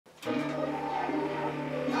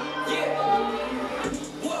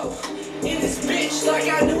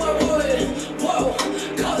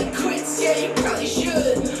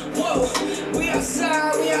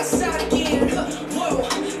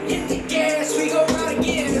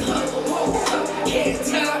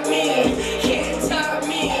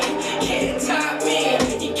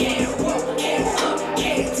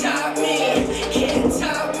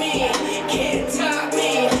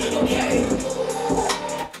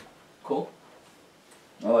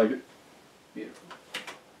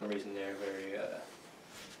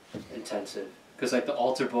expensive. Because, like, the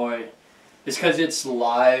Altar Boy, it's because it's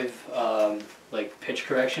live, like, pitch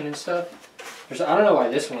correction and stuff. I don't know why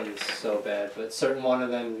this one is so bad, but certain one of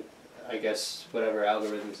them, I guess, whatever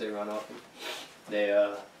algorithms they run off of,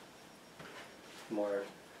 they, more...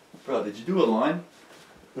 Bro, did you do a line?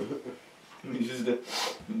 You just did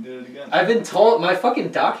it again. I've been told, my fucking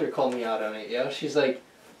doctor called me out on it, yo. She's like,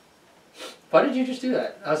 why did you just do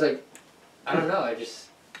that? I was like, I don't know, I just...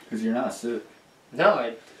 Because you're not sick. No,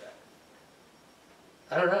 I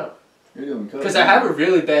don't know. You're doing good. Because I have a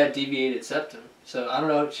really bad deviated septum. So, I don't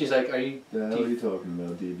know, she's like, are you... The hell are you talking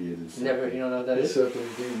about, deviated septum? Never, you don't know what that is? Septum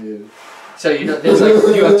deviated. So, you know, there's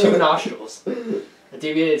like, you have two nostrils. A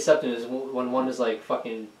deviated septum is when one is like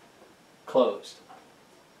fucking closed.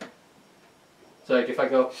 So, like, if I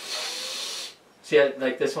go... See,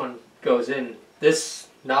 like, this one goes in. This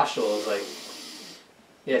nostril is like...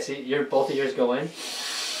 Yeah, see, both of yours go in.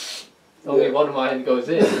 Only one of mine goes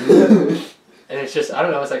in. And it's just, I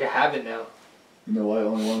don't know, it's like a habit now. You know why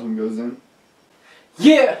only one of them goes in?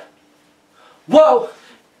 Yeah! Whoa!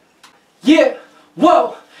 Yeah!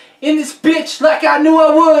 Whoa! In this bitch like I knew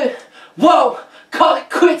I would! Whoa! Call it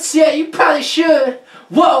quits, yeah, you probably should!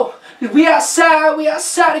 Whoa! We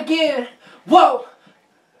outside again! Whoa!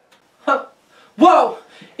 Huh. Whoa!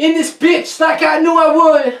 In this bitch like I knew I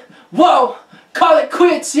would! Whoa! Call it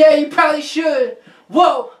quits, yeah, you probably should!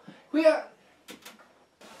 Whoa! We are...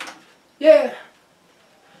 Yeah!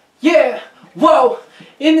 Yeah! Whoa!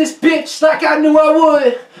 In this bitch like I knew I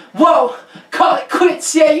would! Whoa! Call it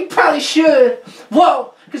quits, yeah, you probably should!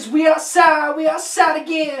 Whoa! Cause we outside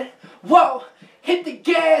again! Whoa! Hit the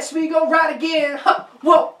gas, we gon' ride again! Huh!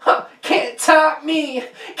 Whoa! Huh! Can't top me!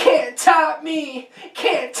 Can't top me!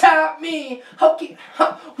 Can't top me! Okay!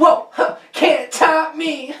 Huh! Whoa! Huh! Can't top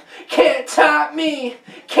me! Can't top me!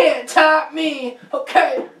 Can't top me!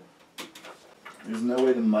 Okay! There's no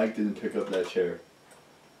way the mic didn't pick up that chair.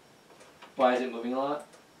 Why is it moving a lot?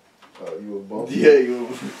 Oh, you were bumping. Yeah, you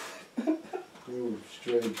were. You were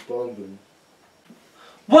straight bumping.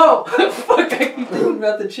 Whoa! Fuck, I keep thinking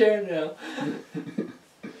about the chair now.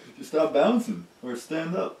 Just stop bouncing. Or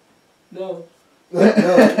stand up. No.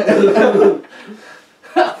 No.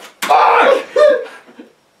 Fuck!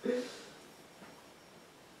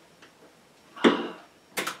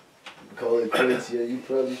 Call it quits, yeah, you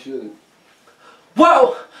probably should.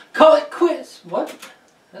 Whoa! Call it quits. What?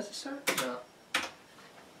 That's a start? No.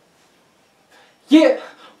 Yeah!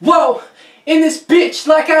 Whoa! In this bitch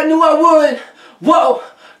like I knew I would! Whoa!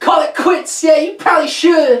 Call it quits, yeah, you probably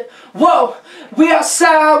should! Whoa! We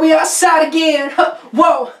outside again! Huh.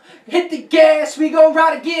 Whoa! Hit the gas, we gon'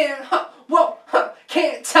 ride again! Huh. Whoa! Huh.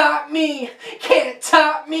 Can't top me! Can't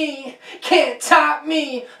top me! Can't top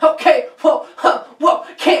me! Okay! Whoa! Huh. Whoa!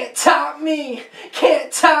 Can't top me!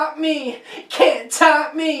 Can't top me! Can't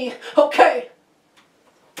top me! Okay!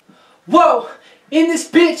 Whoa! In this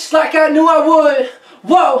bitch like I knew I would!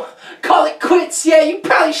 Whoa! Call it quits, yeah, you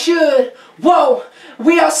probably should! Whoa!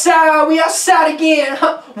 We outside again!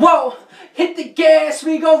 Huh. Whoa! Hit the gas,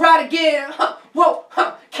 we gon' ride again! Huh. Whoa!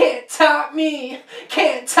 Huh. Can't top me!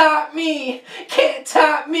 Can't top me! Can't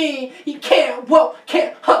top me! You can't, whoa!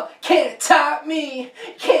 Can't, huh! Can't top me!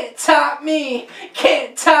 Can't top me!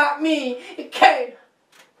 Can't top me! You can't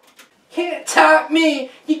top me!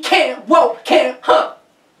 You can't, whoa! Can't, huh!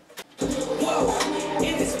 Whoa,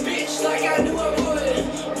 in this bitch like I knew I would.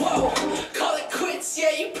 Whoa, call it quits, yeah,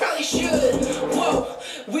 you probably should. Whoa,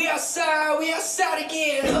 we outside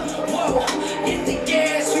again. Whoa, hit the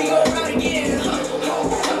gas, we gon' ride again.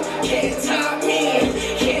 Can't top me,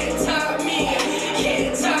 can't top me,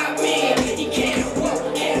 can't top me. You can't,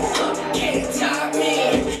 whoa, can't top me.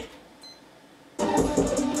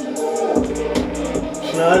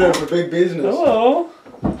 Shnyda for big business. Hello.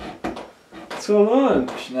 What's going on?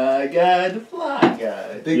 Shnyda guy, the fly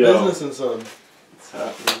guy. Big Yo. business and son. What's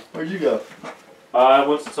happening? Where'd you go? I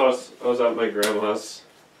was at my grandma's,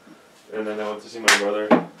 and then I went to see my brother.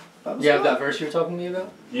 You have that verse you were talking to me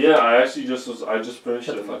about? Yeah, I just finished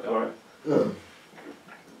Shut it. the fuck up. Alright.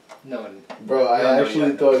 No one. Bro, I No,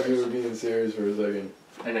 actually yeah. thought you were being serious for a second.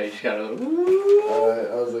 I know you just got a little.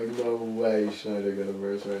 I was like, no way Shnyda got a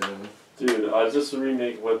verse right now. Dude, I just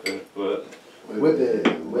remake Whip It, but Whip it.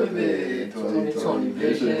 2020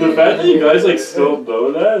 vision. the fact that you guys like still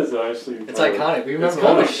know that is actually It's iconic. We remember It's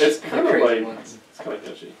all the it's kind of crazy like ones. it's kind of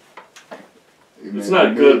catchy. Maybe,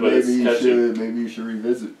 not good, but it's maybe catchy. Maybe you should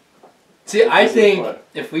revisit. See, I It's think fun.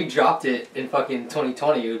 if we dropped it in fucking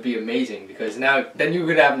 2020, it would be amazing because then you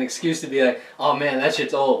would have an excuse to be like, oh man, that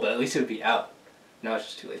shit's old, but at least it would be out. Now it's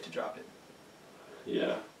just too late to drop it.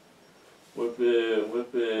 Yeah. Whip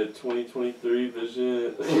it, 2023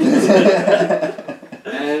 vision.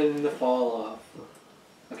 And the fall off.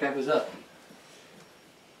 Okay, what's up?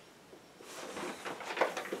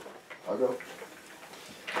 I'll go.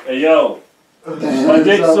 Hey yo, my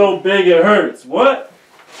dick's so big it hurts. What?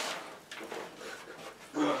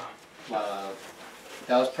 Wow,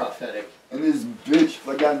 that was prophetic. And this bitch,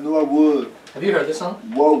 like I knew I would. Have you heard this song?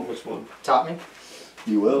 Whoa. Which one? Taught Me?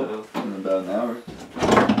 You will. No. In about an hour.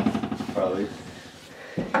 Probably.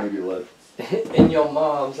 Maybe less. In your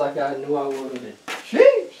mom's like I knew I would.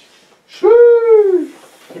 Sheesh. Sheesh.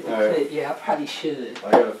 Alright. Yeah, I probably should.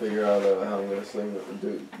 I gotta figure out how I'm gonna sing it.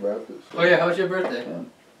 Dude, rap this. Oh yeah, how was your birthday? Yeah.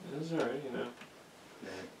 It was alright, you know.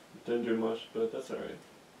 Didn't do much, but that's alright.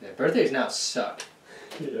 Yeah, birthdays now suck.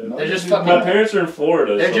 Yeah. No. They're just My fucking. parents are in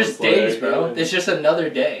Florida. They're so just it's like, days, bro. yeah. It's just another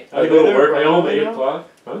day. I had to go to work. I home at Are they 8 there o'clock.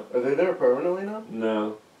 Huh? Are they there permanently now?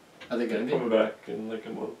 No. Are they They're gonna be? coming back in like a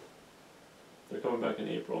month. They're coming back in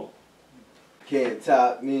April. Can't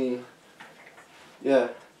top me. Yeah,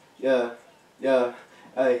 yeah, yeah.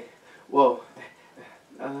 Hey, whoa.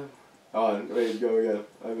 Wait, go again.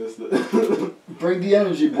 I missed it. Bring the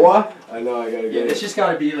energy, boy. I know, I gotta Yeah, get it's it. just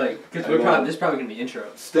gotta be like, cause I we're know. probably this is probably gonna be intro.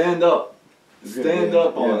 Stand up. It's gonna Stand be-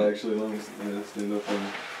 up on yeah, it. actually, let me stand up and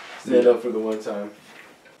stand up for the one time.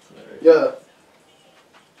 Alright. Yeah.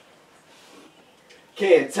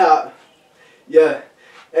 Can't top. Yeah.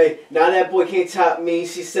 Hey, now that boy can't top me.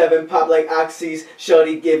 She's 7, pop like oxys.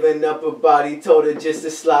 Shorty giving up her body, told her just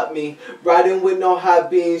to slap me. Riding with no high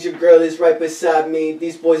beams, your girl is right beside me.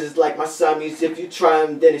 These boys is like my Siamese. If you try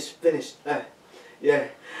them, then it's finished. Yeah.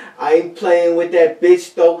 I ain't playing with that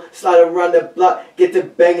bitch though. Slide around the block, get the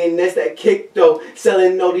banging, that's that kick though.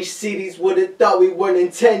 Selling all these CDs, would've thought we were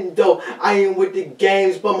Nintendo. I ain't with the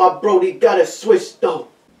games, but my brody got a switch though.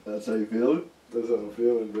 That's how you feel? That's how I'm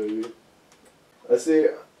feeling, baby. I see.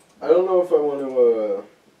 I don't know if I want to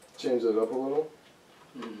change that up a little.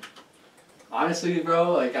 Honestly,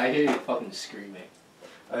 bro, like I hear you fucking screaming.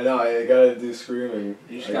 I know. I gotta do screaming.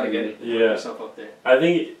 You just gotta get it. Yeah. Put yourself up there. I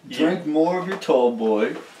think Drink more of your tall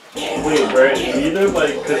boy. wait, right? Either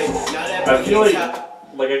like, cause I feel like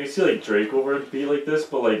I can see like Drake over a beat like this,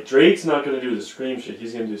 but like Drake's not gonna do the scream shit.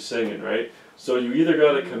 He's gonna do singing, right? So you either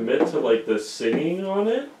gotta commit to like the singing on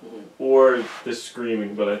it, or the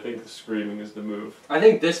screaming. But I think the screaming is the move. I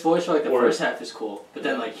think this voice for like the Or- first half is cool, but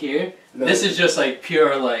then like here, No. this is just like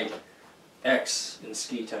pure like X and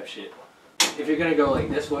ski type shit. If you're gonna go like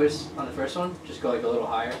this voice on the first one, just go like a little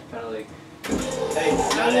higher, kind of like. Hey,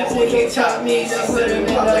 now that boy can't top me, now put him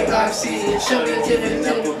in like oxy. Show me giving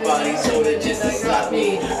up a body, so it just like slap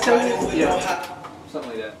me. Yeah.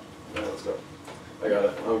 Something like that. Alright, let's go. I got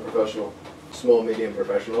it. I'm a professional. Small, medium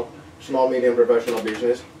professional. Small, medium professional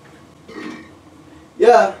business.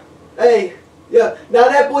 Yeah. Hey. Yeah. Now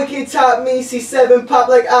that boy can't top me. C7 pop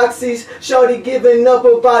like oxys. Shorty giving up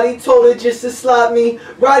her body. Told her just to slap me.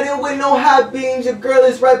 Riding with no high beams. Your girl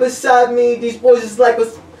is right beside me. These boys is like a...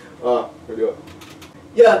 redo it.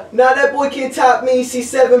 Yeah, now that boy can't top me.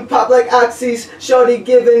 C7 pop like oxys. Shorty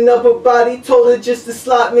giving up her body. Told her just to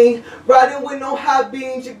slap me. Riding with no high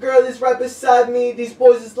beams. Your girl is right beside me. These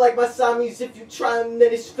boys is like my Siamese. If you try them,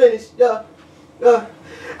 then it's finished. Yeah.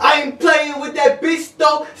 I ain't playing with that bitch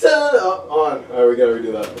though. Alright, we gotta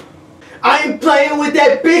redo that. I ain't playing with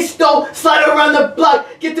that bitch though. Slide around the block,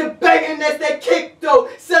 get the banging, that's that kick though.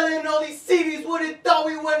 Selling all these CDs, would've thought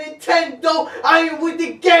we were Nintendo. I ain't with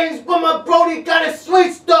the games, but my brody got a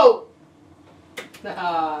switch though.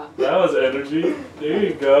 Nah. That was energy. There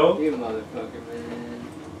you go. You motherfucker, man.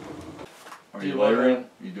 Are Do you you wanna- layering?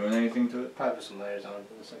 You doing anything to it? Probably put some layers on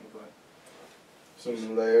for the second part.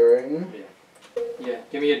 Some layering. Yeah,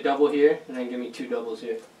 give me a double here, and then give me 2 doubles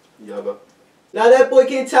here. Yabba. Now that boy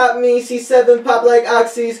can't top me. C7 pop like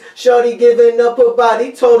oxys. Shorty giving up her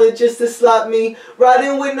body. Told her just to slap me.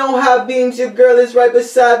 Riding with no high beams. Your girl is right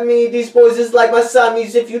beside me. These boys is like my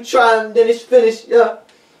Siamese. If you try them, then it's finished. Yeah.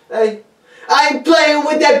 Hey. I ain't playing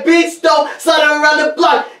with that bitch though. Slide around the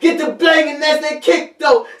block. Get the bang and that's that kick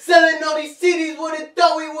though. Selling all these CDs. Would've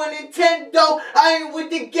thought we were Nintendo. I ain't with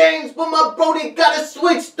the games, but my brody got a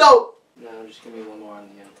switch though. No, just give me one more on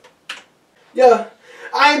the end. Yeah.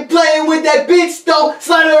 I ain't playing with that bitch though.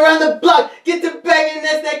 Slide around the block, get the banging,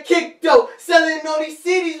 that's that kick though. Selling all these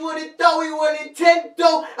CDs, would've thought we were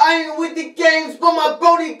Nintendo. I ain't with the games, but my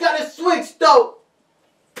brody got a switch though.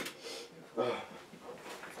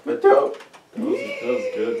 But dope. That was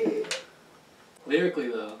good. Lyrically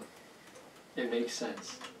though, it makes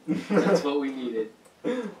sense. That's what we needed.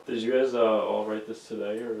 Did you guys all write this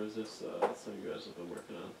today, or is this something you guys have been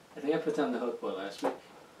working on? I think I put down the hook for last week.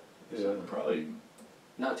 Yeah. Probably.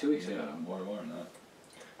 Not 2 weeks ago. Yeah, more than that.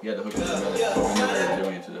 You had to hook it up. We were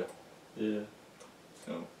doing it today. Yeah.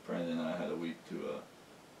 So Brandon and I had a week to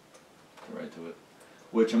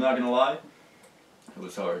Which I'm not gonna lie, it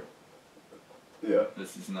was hard. Yeah.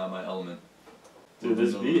 This is not my element. Dude,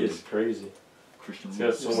 this beat is crazy. Christian. It's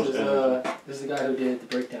got so much energy. This is the guy who did the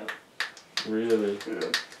breakdown. Really?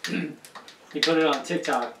 Yeah. He put it on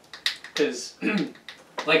TikTok because,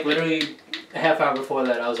 like, literally a half hour before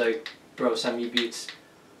that, I was like, bro, send me beats.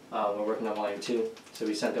 We're working on volume 2. So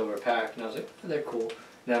we sent over a pack, and I was like, oh, they're cool.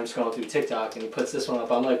 And I'm scrolling through TikTok, and he puts this one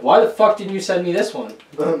up. I'm like, why the fuck didn't you send me this one?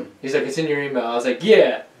 He's like, it's in your email. I was like,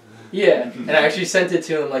 yeah. And I actually sent it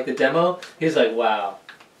to him, like, the demo. He's like, wow.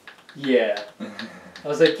 Yeah. I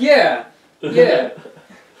was like, yeah. Yeah.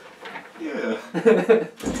 Yeah,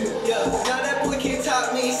 now that boy can't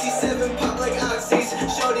top me. C7 pop like oxys.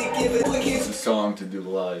 Shorty give it. It's a song to do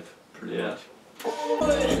live, pretty much.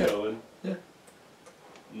 Going. Yeah.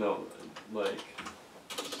 No, like.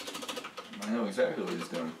 I know exactly what he's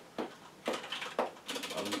doing.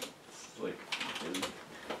 Like.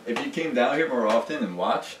 If you came down here more often and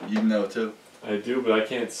watched, you'd know too. I do, but I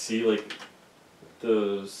can't see like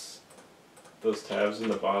those tabs in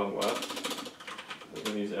the bottom left. Like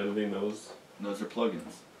when he's editing those. Those are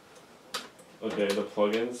plugins. Okay, the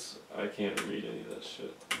plugins, I can't read any of that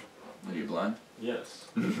shit. Are you blind? Yes.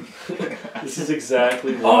 This is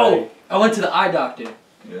exactly why. Oh! I went to the eye doctor.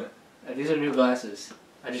 Yeah. These are new glasses.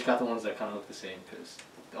 I just got the ones that kind of look the same because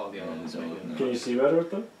all the other ones are new. Can you see better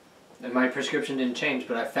with them? And my prescription didn't change,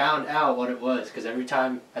 but I found out what it was because every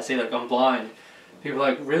time I say like I'm blind, people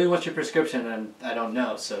are like, really, what's your prescription? And I don't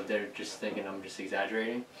know, so they're just thinking I'm just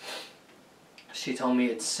exaggerating. She told me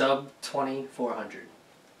it's sub 2400.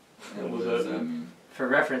 And what does that mean? For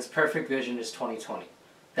reference, perfect vision is 20/20.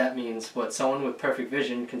 That means what someone with perfect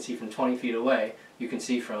vision can see from 20 feet away, you can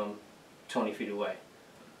see from 20 feet away.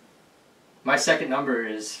 My second number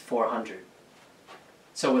is 400.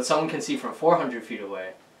 So what someone can see from 400 feet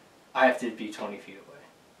away, I have to be 20 feet away.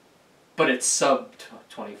 But it's sub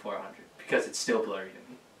 2400 because it's still blurry to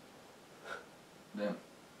me. Damn.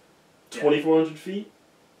 2,400 feet?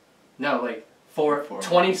 No, like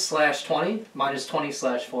 20/20 minus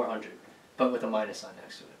 20/400, but with a minus sign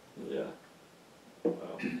next to it. Yeah.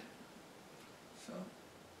 Wow. So,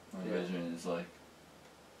 my vision is like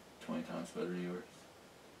 20 times better than yours.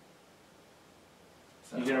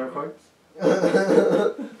 You gonna record?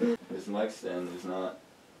 His mic stand is not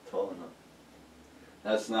tall enough.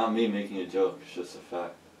 That's not me making a joke, it's just a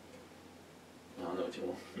fact. I don't know what you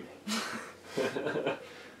want from me.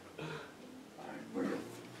 Alright, we're good.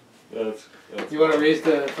 That's You want to raise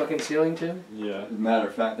the fucking ceiling too? Yeah. As a matter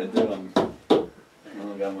of fact, I do. I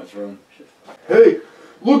don't got much room. Hey,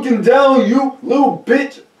 looking down, you little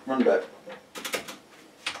bitch! Run back.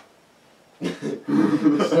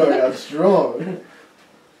 Sorry, I'm strong.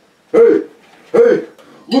 Hey,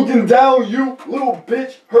 looking down, you little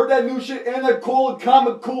bitch. Heard that new shit and I call it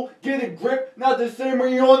comical. Get a grip, not the same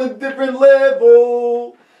when you're on a different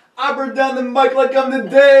level. I burn down the mic like I'm the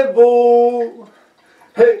devil.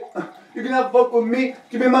 Hey, you cannot fuck with me.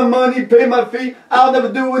 Give me my money, pay my fee. I'll never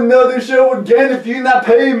do another show again if you're not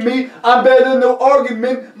paying me. I'm better, no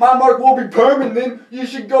argument. My mark will be permanent. You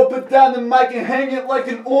should go put down the mic and hang it like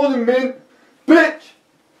an ornament. Bitch!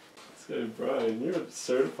 This guy, Brian, you're a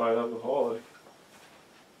certified alcoholic.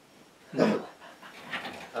 No.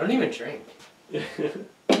 I don't even drink.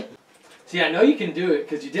 See, I know you can do it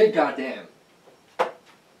because you did goddamn. I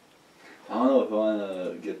don't know if I want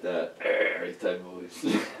to get that type of voice.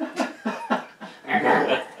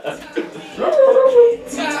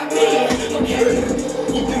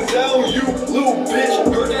 Looking down, you little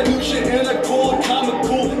bitch. Heard that new shit and I call it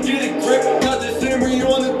comical. Get a grip, not the same when you're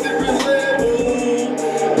on a different level.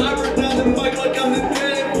 I burn down the mic like I'm the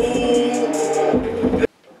devil.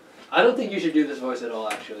 I don't think you should do this voice at all,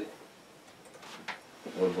 actually.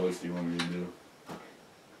 What voice do you want me to do?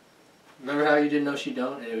 Remember how you didn't know she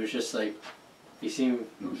don't? And it was just like, you seem...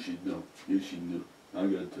 No, she don't. You should do. I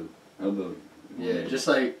got to. How about you? Yeah, just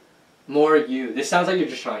like, more you. This sounds like you're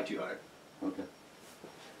just trying too hard. Okay.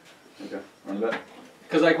 Okay. Run it back.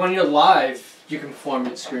 Because like when you're live, you can perform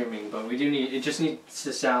it screaming, but we do need, it just needs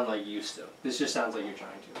to sound like you still. This just sounds like you're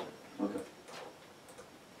trying to. Okay.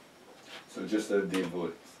 So just a deep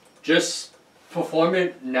voice. Just perform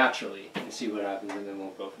it naturally and see what happens, and then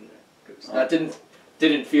we'll go from there. 'Cause that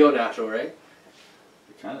didn't feel natural, right?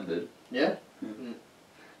 It kind of did. Yeah? Mm.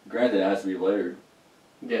 Granted, it has to be layered.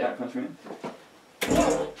 Yeah. Country man.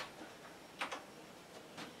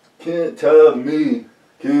 Can't top me.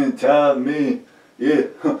 Yeah,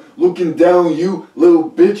 looking down, you little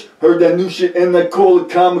bitch. Heard that new shit and I call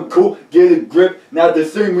it comical. Get a grip, not the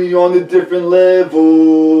same when you're on a different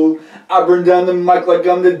level. I burn down the mic like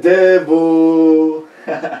I'm the devil.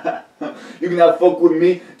 You cannot fuck with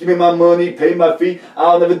me, give me my money, pay my fee.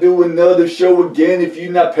 I'll never do another show again if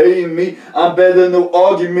you're not paying me. I'm better, no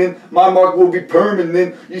argument, my mark will be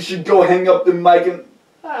permanent. You should go hang up the mic and...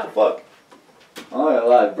 fuck. Oh, I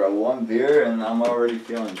lied, bro. One beer and I'm already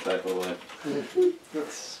feeling type of way.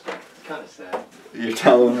 That's kind of sad. You're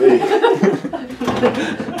telling me.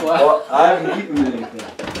 Well, I haven't eaten anything.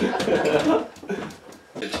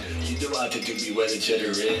 You know I could be where the cheddar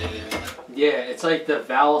is. yeah, it's like the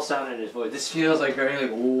vowel sound in his voice. This feels like very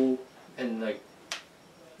like ooh and like.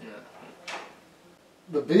 Yeah.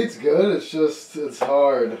 The beat's good. It's just it's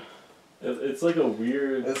hard. It's like a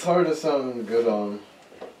weird. It's hard to sound good on.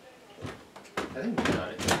 I think we got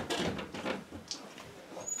it.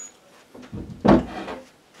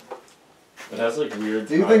 It has like weird.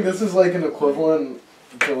 Do you think this is like an equivalent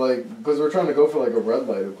to like because we're trying to go for like a red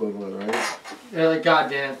light equivalent, right? Yeah, like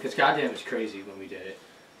goddamn, because goddamn was crazy when we did it.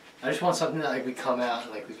 I just want something that like we come out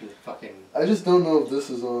and like we can fucking. I just don't know if this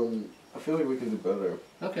is on. I feel like we can do better.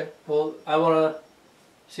 Okay, well I wanna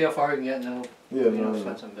see how far we can get and then we'll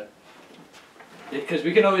find something better. Because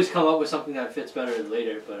we can always come up with something that fits better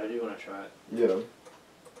later, but I do want to try it. Yeah.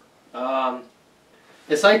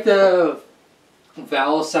 It's like the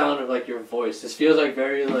vowel sound of like your voice. This feels like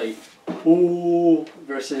very like ooh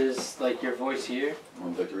versus like your voice here.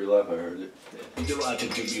 On Victory Lap, I heard it. You know I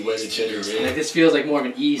could be where the cheddar is. Like this feels like more of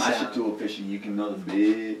an E My shit sound. too official, you can know the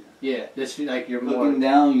beat. Yeah, this like you're more Looking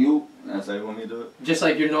down, you. That's how you want me to do it? just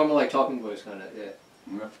like your normal like talking voice kind of. Yeah.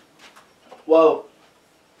 Okay. Whoa.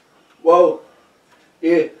 Whoa.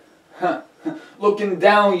 Yeah. Huh. Looking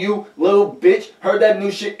down, you little bitch. Heard that new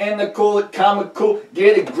shit and I call it comical.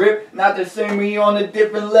 Get a grip, not the same, we on a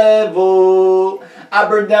different level. I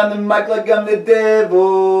burn down the mic like I'm the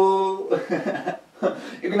devil.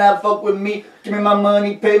 You cannot fuck with me, give me my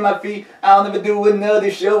money, pay my fee. I'll never do another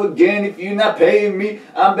show again if you're not paying me.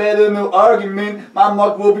 I'm better, no argument, my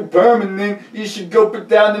mark will be permanent. You should go put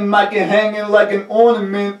down the mic and hang it like an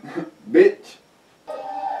ornament. Bitch.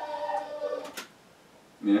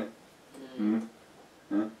 Yeah. Mm.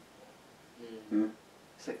 Huh? Yeah.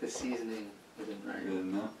 It's like the seasoning isn't right. Good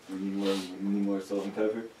enough. We need more salt and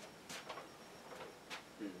pepper.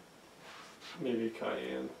 Maybe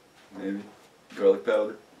cayenne. Maybe. Garlic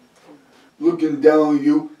powder. Looking down,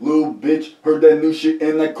 you little bitch. Heard that new shit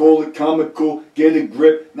and I call it comical. Get a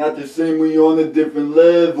grip, not the same, we on a different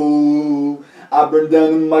level. I burn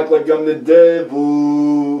down the mic like I'm the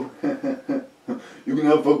devil. You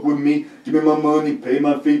cannot fuck with me, give me my money, pay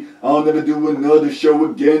my fee. I'll never do another show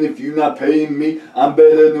again if you're not paying me. I'm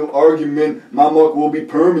better, no argument, my mark will be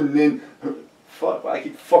permanent. Fuck, I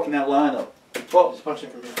keep fucking that line up. Fuck. Just punch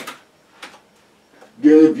it from here.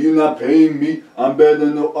 Again, if you're not paying me, I'm better,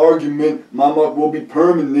 no argument, my mark will be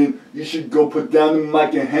permanent. You should go put down the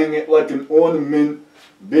mic and hang it like an ornament,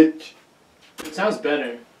 bitch. It sounds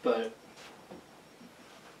better, but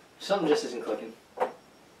something just isn't clicking.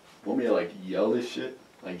 Want me to like yell this shit?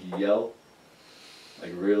 Like yell?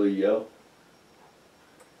 Like really yell?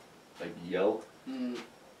 Like yell? Mm.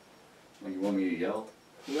 Like you want me to yell?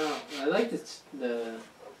 No, I like the.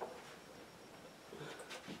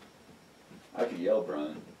 I could yell,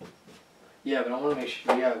 Brian. Yeah, but I want to make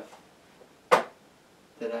sure you have.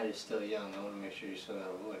 The night is still young. I want to make sure you still have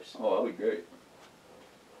a voice. Oh, that'd be great.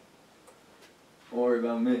 Don't worry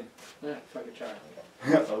about me. Yeah, fucking try.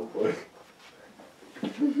 Oh boy.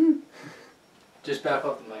 Just back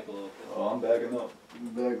up the mic a little bit. Oh, I'm backing up.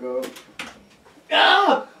 Back up.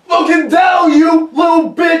 Ah! Looking down, you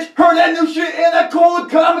little bitch. Heard that new shit and I call it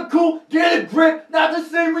comical. Get a grip, not the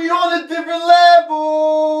same, we on a different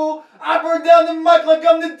level. I burn down the mic like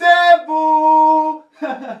I'm the devil.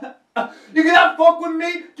 You cannot fuck with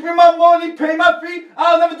me, give me my money, pay my fee.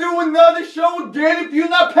 I'll never do another show again if you're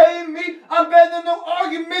not paying me. I'm better, no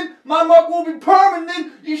argument, my mark will be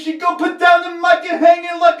permanent. You should go put down the mic and hang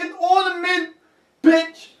it like an ornament,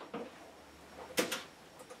 bitch.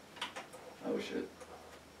 Oh shit.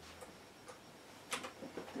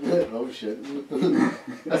 Oh shit.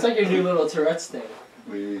 That's like your new little Tourette's thing.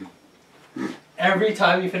 Wait. Every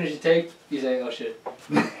time you finish a take, you say, "Oh shit."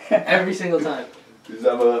 Every single time. Because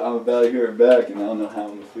I'm about to hear it back and I don't know how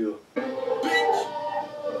I'm gonna feel.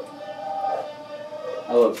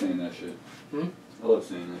 I love saying that shit. Hmm? I love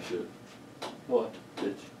saying that shit. What?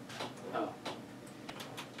 Bitch. Oh.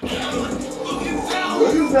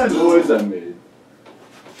 What is that noise I made?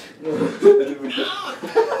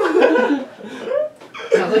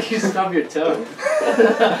 Sounds like you stubbed your toe.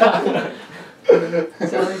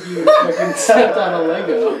 Sounds like you fucking stepped on a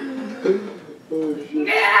Lego. Oh shit.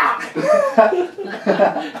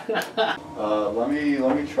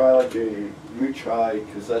 Let me try like a, let me try,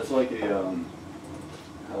 cause that's like a,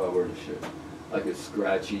 how do I word this shit? Like a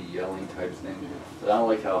scratchy, yelling type thing. But I don't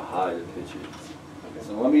like how high the pitch is. Okay.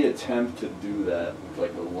 So let me attempt to do that with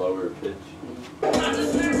like a lower pitch. But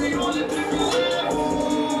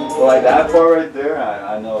like that part right there,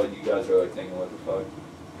 I know you guys are like thinking, what the fuck?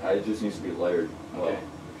 It just needs to be layered. Okay.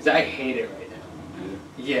 Because I hate it right now.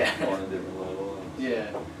 Yeah. On a different level.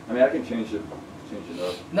 Yeah. I mean, I can change it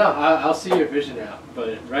up. No, I'll see your vision out,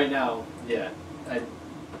 but right now, yeah, it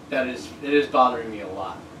is bothering me a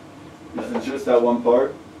lot. Is it just that one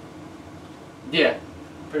part? Yeah,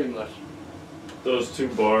 pretty much. Those 2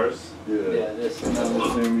 bars. Yeah. Yeah, this. And then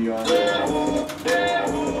the same you on there.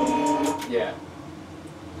 Yeah.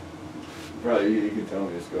 Bro, you can tell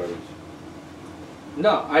me it's garbage.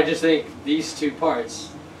 No, I just think these 2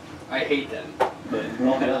 parts, I hate them. But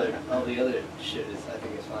all the other shit is, I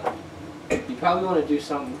think it's fine. You probably want to do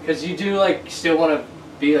something, because you do like still want to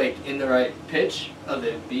be like in the right pitch of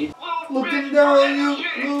the beat. Looking down on you,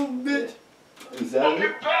 little bitch. Is that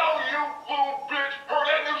it?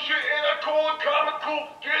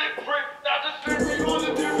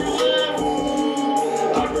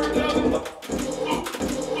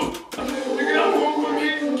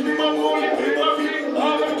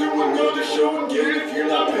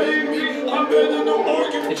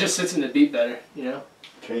 It just sits in the beat better, you know?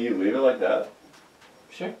 Can you leave it like that?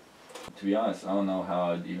 Sure. To be honest, I don't know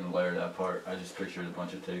how I'd even layer that part. I just pictured a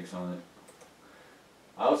bunch of takes on it.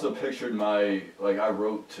 I also pictured I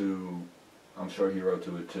wrote to, I'm sure he wrote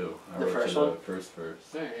to it too. I The wrote first to one? the first verse.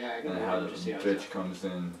 Right, yeah, I can And how the just see how bitch comes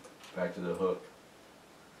in back to the hook.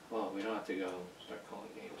 Well, we don't have to go start calling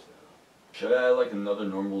games now. Should I add like another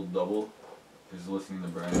normal double? Who's listening to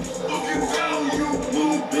Brandon?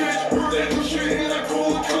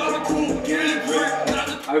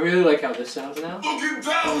 I really like how this sounds now.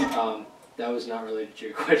 That was not related to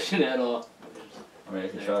your question at all. I mean, I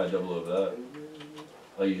can try a double of that.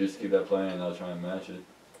 Like you just keep that playing and I'll try and match it.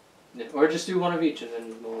 Yeah, or just do one of each and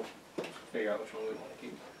then we'll figure out which one we want to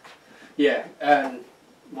keep. Yeah, and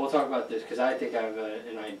we'll talk about this because I think I have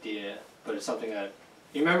an idea, but it's something that...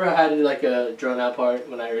 You remember I had like a drawn out part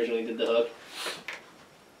when I originally did the hook?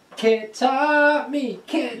 Can't top me,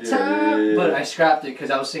 can't top. Yeah. But I scrapped it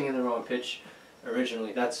because I was singing the wrong pitch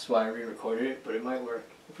originally. That's why I re-recorded it, but it might work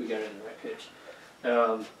if we get it in the right pitch.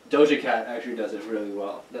 Doja Cat actually does it really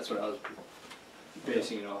well. That's what I was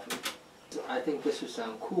basing it off of. I think this would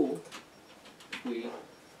sound cool if we...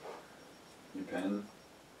 You pen?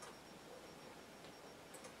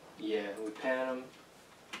 Yeah, we pan them.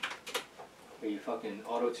 We fucking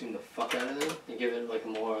auto-tune the fuck out of them and give it like a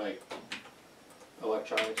more like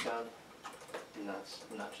electronic sound. And that's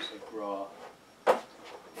not just like raw.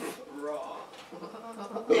 Raw.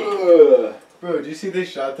 Bro, did you see they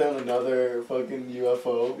shot down another fucking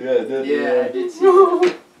UFO? Yeah, it did. Yeah, I did see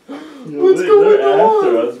What's They're going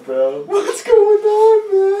after on? us, bro. What's going on,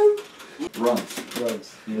 man?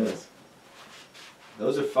 Runts. Yes.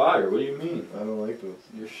 Those are fire. What do you mean? I don't like those.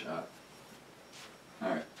 You're shot.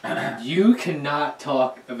 Alright. You cannot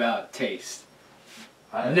talk about taste.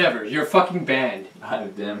 Never. You're fucking banned. I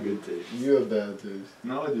have damn good taste. You have bad taste.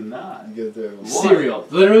 No, I do not. You get there. Cereal.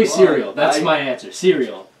 Literally What? cereal. That's my answer.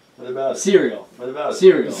 Cereal. What about it? Cereal. What about it?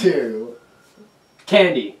 Cereal. Cereal.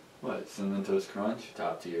 Candy. What? Cinnamon Toast Crunch?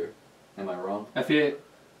 Top tier. Am I wrong? I feel...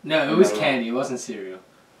 No, it was candy. It wasn't cereal.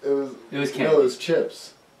 It was candy. No, it was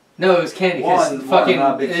chips. No, it was candy. Cause One, fucking...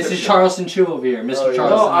 not big This chip is shop. Charleston Chew over here. Mr. Oh, yeah. Charleston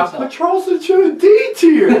No, I himself. put Charleston Chew D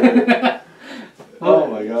tier. Oh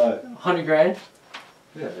my god. 100 grand?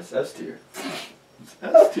 Yeah, it's S tier. It's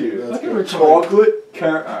S tier. That's Look at good. chocolate.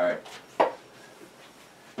 Alright.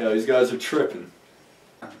 Yeah, these guys are tripping.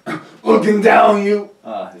 Looking down you.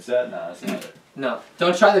 Is that? Nah, that's not it. No.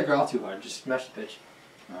 Don't try the growl too hard. Just smash the pitch.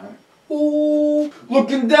 Alright. Ooh,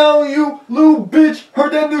 Looking down you, little bitch.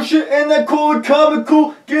 Heard that new shit and that call it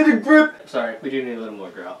comical. Get a grip. Sorry, we do need a little more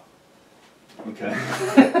growl. Okay.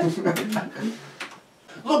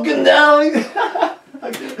 looking down you.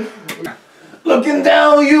 Looking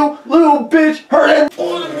down you, little bitch. Heard that.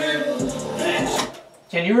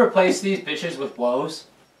 Can you replace these bitches with blows?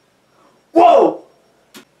 Whoa.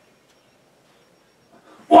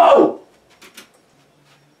 Whoa.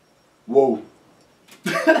 Whoa.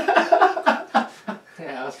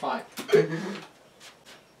 Yeah, that's fine.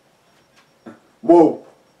 Whoa.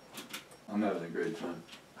 I'm having a great time.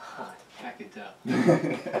 I can tell.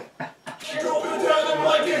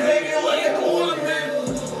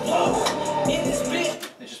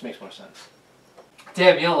 It just makes more sense.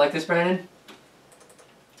 Damn, you don't like this, Brandon?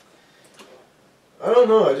 I don't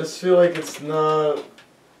know, I just feel like it's not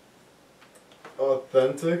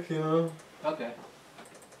authentic, you know? Okay.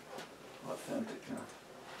 Authentic, huh?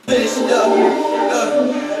 Bitch,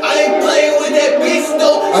 that beast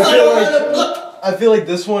though. I feel like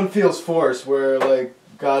this one feels forced, where like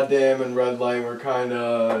Goddamn and Red Light were kind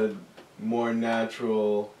of more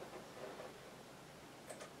natural.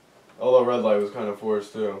 Although Red Light was kind of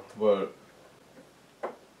forced too, but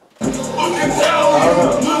I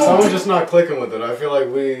don't know. Someone's just not clicking with it. I feel like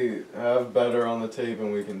we have better on the tape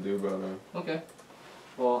and we can do better. Okay.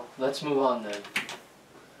 Well, let's move on then.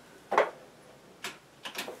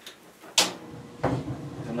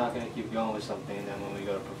 I'm not gonna keep going with something and then when we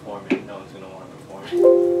go to perform it, no one's gonna want to perform it.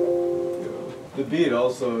 Yeah. The beat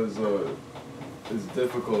also is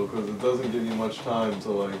difficult because it doesn't give you much time to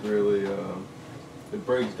like really. It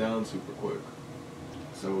breaks down super quick.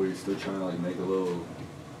 So we're still trying to like make a little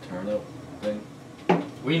turn up thing?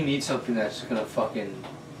 We need something that's gonna fucking...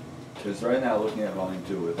 Because right now looking at Volume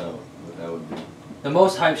 2 what that would be. The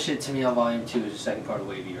most hype shit to me on Volume 2 is the second part of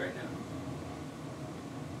Wavy right now.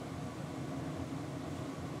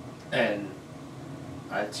 And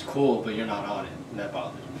it's cool, but you're not on it, and that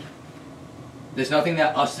bothers me. There's nothing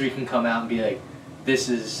that us three can come out and be like, this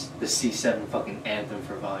is the C7 fucking anthem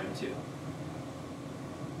for Volume 2.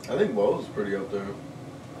 I think Woe's pretty up there.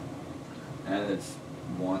 And it's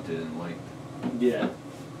wanted and liked. Yeah.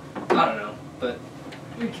 I don't know, but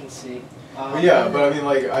we can see. Yeah, but I mean,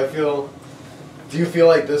 like, I feel... Do you feel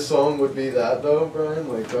like this song would be that, though, Brian?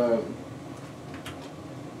 Like,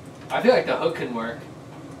 I feel like the hook can work.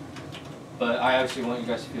 But I actually want you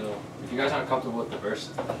guys to feel... If you guys aren't comfortable with the verse...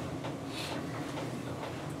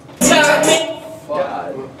 God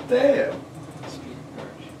damn.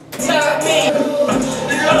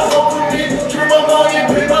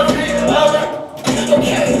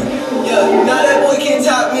 Okay, yeah, now that boy can't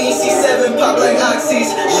top me. C7 pop like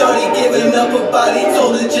oxys. Shorty giving up her body,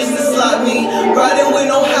 told her just to slot me. Riding with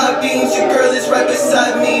no high beams, your girl is right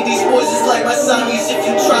beside me. These boys is like my Siamese. If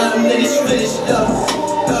you try them, then it's finished up.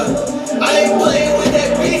 I ain't playing with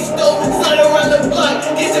that beast though. Slide around the block,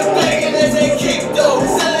 get the bag and that's that kick though.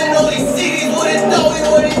 Selling all these CDs with a dough, we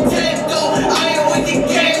want intent though. I ain't with the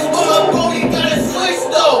games, but my booty got a switch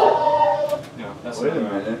though. Yeah, that's Wait a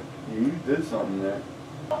minute, you did something there.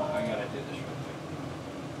 I gotta do this real quick.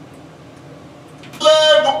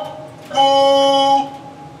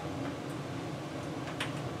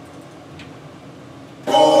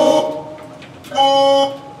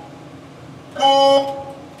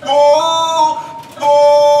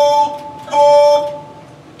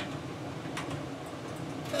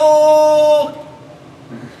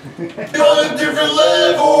 On a different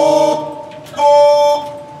level.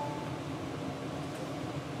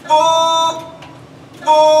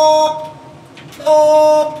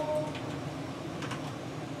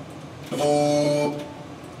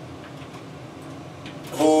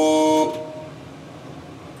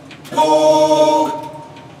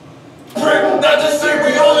 Not to say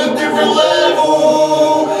we on a different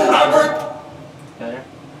level. Better?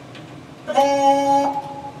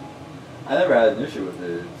 I never had an issue with it.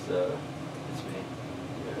 It's me.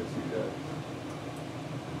 Yeah, it's you guys.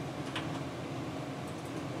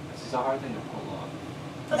 This is a hard thing to pull off.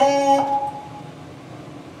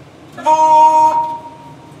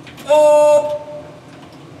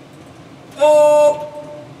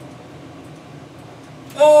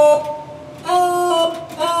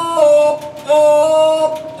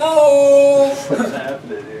 What's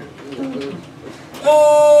happening here?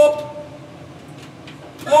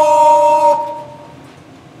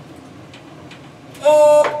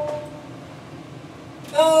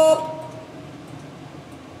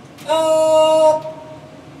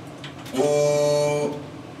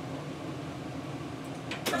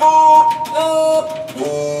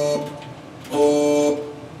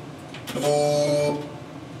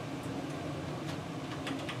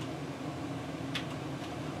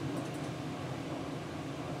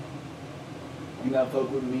 You not fuck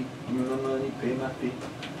with me, you no money, pay my fee.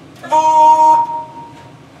 I'm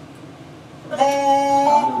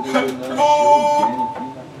not doing nothing, sure, you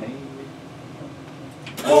not paying me.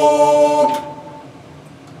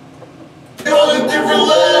 On a different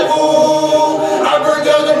level. I burn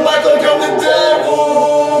down the mic like I'm the devil.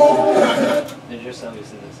 They're just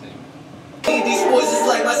always in the same. These boys is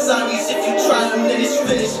like my Siamese. If you try them, then it's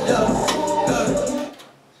finished up.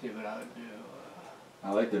 See what I would do. I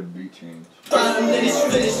like their beat change. Try them, then it's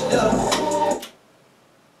finished up.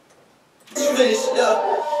 It's finished up.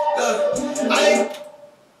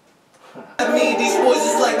 I mean, these boys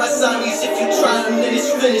is like my Siamese. If you try them, then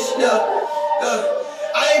it's finished up.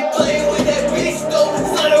 I ain't playing with that beast though.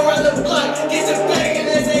 Slide around the block, get the bag and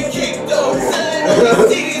that's that kick though. Selling all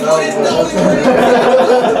these CDs with his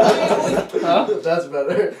dough. That's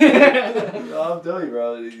better. I'm telling you,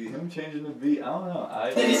 bro. Him changing the beat, I don't know.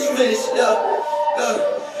 Finish,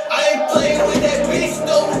 I ain't playing with that bitch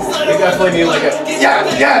though. We definitely need like a yeah.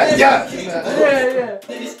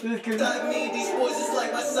 These boys is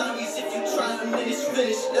like my zombies. If you try them, then it's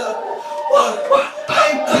finished. I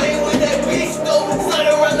ain't playing with that bitch though. Slide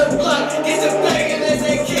around the block, get the bag and then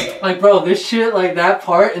they kick. Like, bro, this shit, like that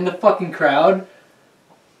part in the fucking crowd.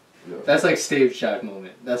 That's like stage shock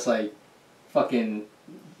moment. That's like fucking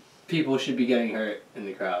people should be getting hurt in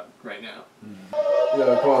the crowd right now.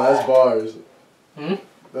 Yeah, come on, that's bars. Hmm?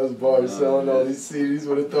 That's bars selling all these CDs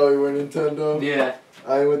would have thought we were Nintendo. Yeah.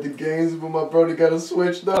 I ain't with the games, but my brody got a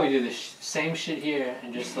Switch though. We do the same shit here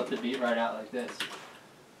and just let the beat ride out like this.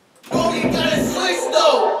 Oh, you got a switch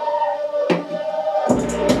though.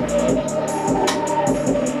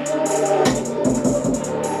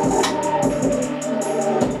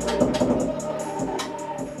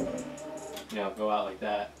 You know, go out like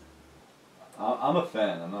that. I'm a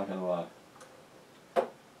fan, I'm not gonna lie.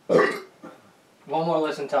 One more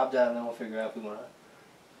listen top down, and then we'll figure out if we want to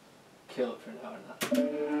kill it for now or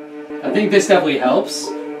not. I think this definitely helps,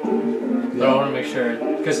 but I want to make sure,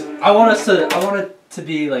 because I want it to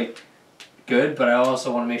be like good, but I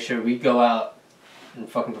also want to make sure we go out and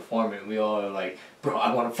fucking perform it. And we all are like, bro,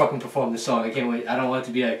 I want to fucking perform this song. I can't wait. I don't want it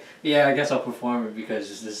to be like, yeah, I guess I'll perform it because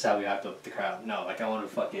this is how we hyped up the crowd. No, like I want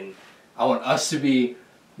us to be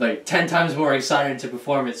like 10 times more excited to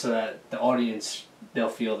perform it so that the audience, they'll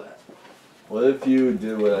feel that. What if you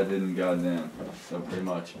did what I did in Goddamn? So pretty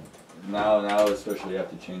much. Now especially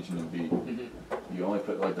after changing the beat, you only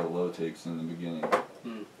put like the low takes in the beginning,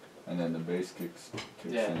 and then the bass kicks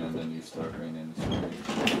in, and then you start raining the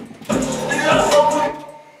scream.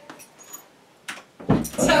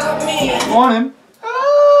 Top me, On him.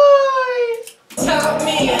 top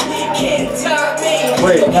me, can't top me.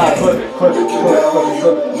 Wait, nah, clip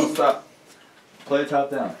it. Stop. Play it top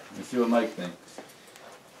down. Let's see what Mike thinks.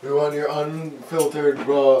 We want your unfiltered,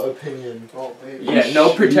 raw opinion. Oh, baby. Yeah,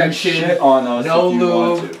 no protection, Shit on us no if you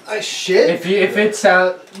want lube. to. I shit? If it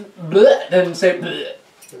sounds bleh, then say bleh.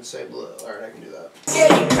 Then say blue. Alright, I can do that.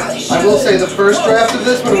 Yeah, you probably should. I will say the first draft of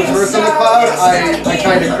this, when it was first on the cloud, I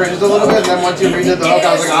kind of cringed a little bit, and then once you redid the hook,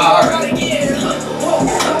 I was like, ah, alright.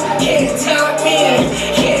 Can't top me,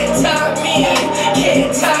 can't top me, can't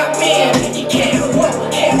top me. You can't walk,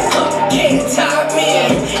 can't top me,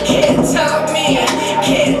 can't top me,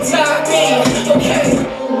 can't top me. Okay.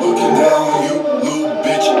 Looking down on you, little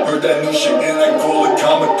bitch. Heard that new shit and I call it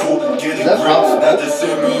comical. Getting grips, now they see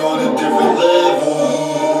me on a different level.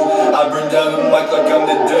 I bring down the mic like I'm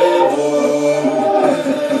the devil.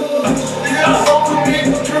 You gotta fuck with me,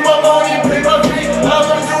 turn my money, pay my fee. I'm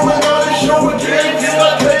gonna do another show again. You're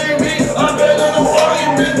not paying me, I'm better no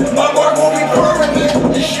argument. My mark will be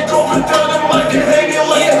permanent. You should go put down the mic and hang it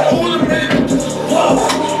like an ornament. Whoa,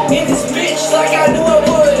 in this bitch like I knew I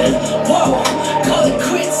would. Whoa, call it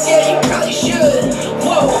quits, yeah, you probably should.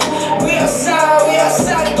 Whoa, we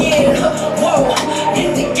outside again. Whoa,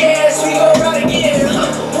 hit the gas, we go right again.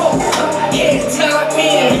 Whoa, can't top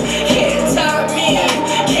me, can't top me,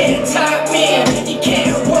 can't top me. You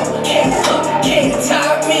can't walk, can't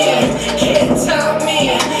top me, can't top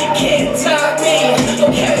me, can't top me.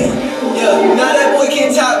 Okay. Yeah, now that boy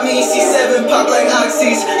can't top me. C7 pop like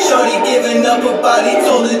oxys. Shorty giving up her body,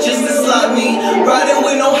 told her just to slot me. Riding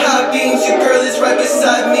with no high beams, your girl is right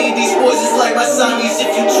beside me. These boys is like my zombies.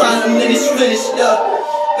 If you try them, then it's finished.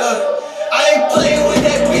 I ain't playing with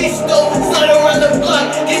that beast though. Slide around the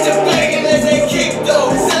block, get the bag and then they kick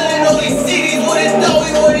though. Selling all these CDs, what it though,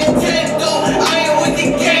 we want Nintendo. I ain't with the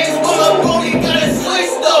games, but my booty got a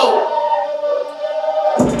switch though.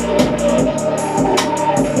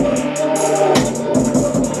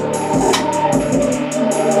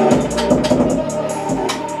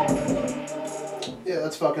 Yeah,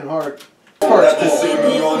 that's fucking hard. Now they see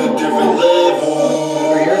me on a different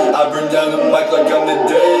level. I bring down the mic like I'm the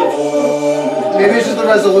devil. Maybe it's just the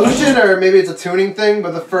resolution, or maybe it's a tuning thing,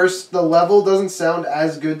 but the level doesn't sound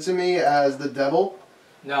as good to me as the devil.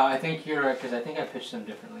 No, I think you're right, because I think I pitched them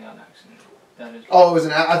differently on accident. That is. Oh, it was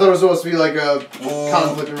I thought it was supposed to be like a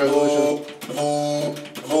conflict and resolution.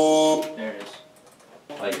 There it is.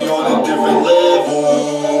 Like on a different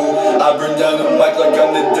level. I bring down the mic like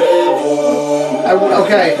I'm the devil.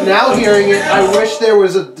 Okay, now hearing it, I wish there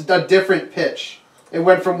was a different pitch. It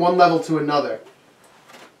went from one level to another.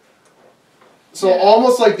 So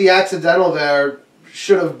almost like the accidental there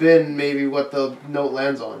should have been maybe what the note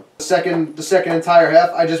lands on. The second entire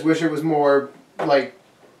half, I just wish it was more like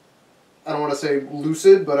I don't want to say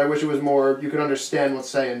lucid, but I wish it was more, you could understand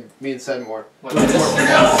what's being said more. I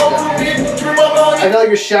feel like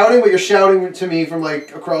you're shouting, but you're shouting to me from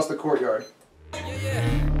like across the courtyard.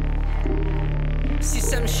 Yeah.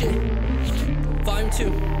 C7 shit. Volume 2.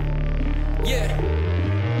 Yeah.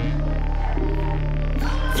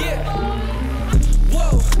 Yeah.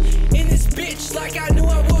 Whoa. In this bitch like I knew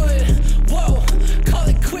I would. Whoa. Call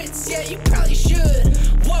it quits, yeah, you probably should.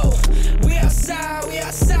 Whoa. We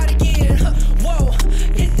outside again. Whoa.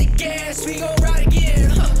 Hit the gas, we gon' ride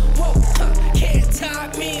again. Whoa. Can't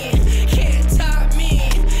top me. Can't top me.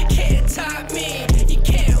 Can't top me. You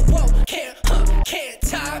can't. Whoa. Can't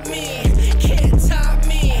top me. Can't top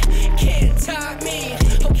me. Can't top me.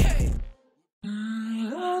 Okay.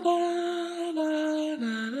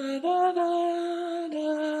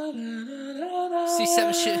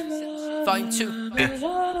 C7 shit. Volume 2. Yeah.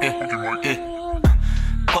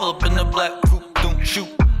 Pull up in the black coupe, don't shoot.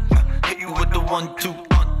 Hit you with the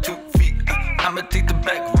 1-2 on 2 feet. I'ma take the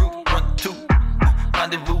back route, run 2.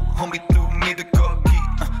 Rendezvous, homie, threw me the car key.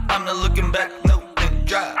 I'm not looking back, no, then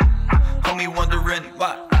drive. Homie wondering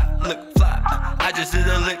why I look fly. I just did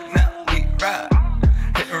a lick, now we ride.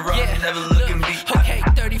 Hit and run, Yeah. never looking beat. Okay,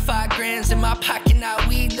 35 grands in my pocket, now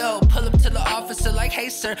we though. Pull up to the officer like, hey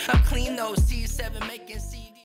sir, I'm clean though. C7 make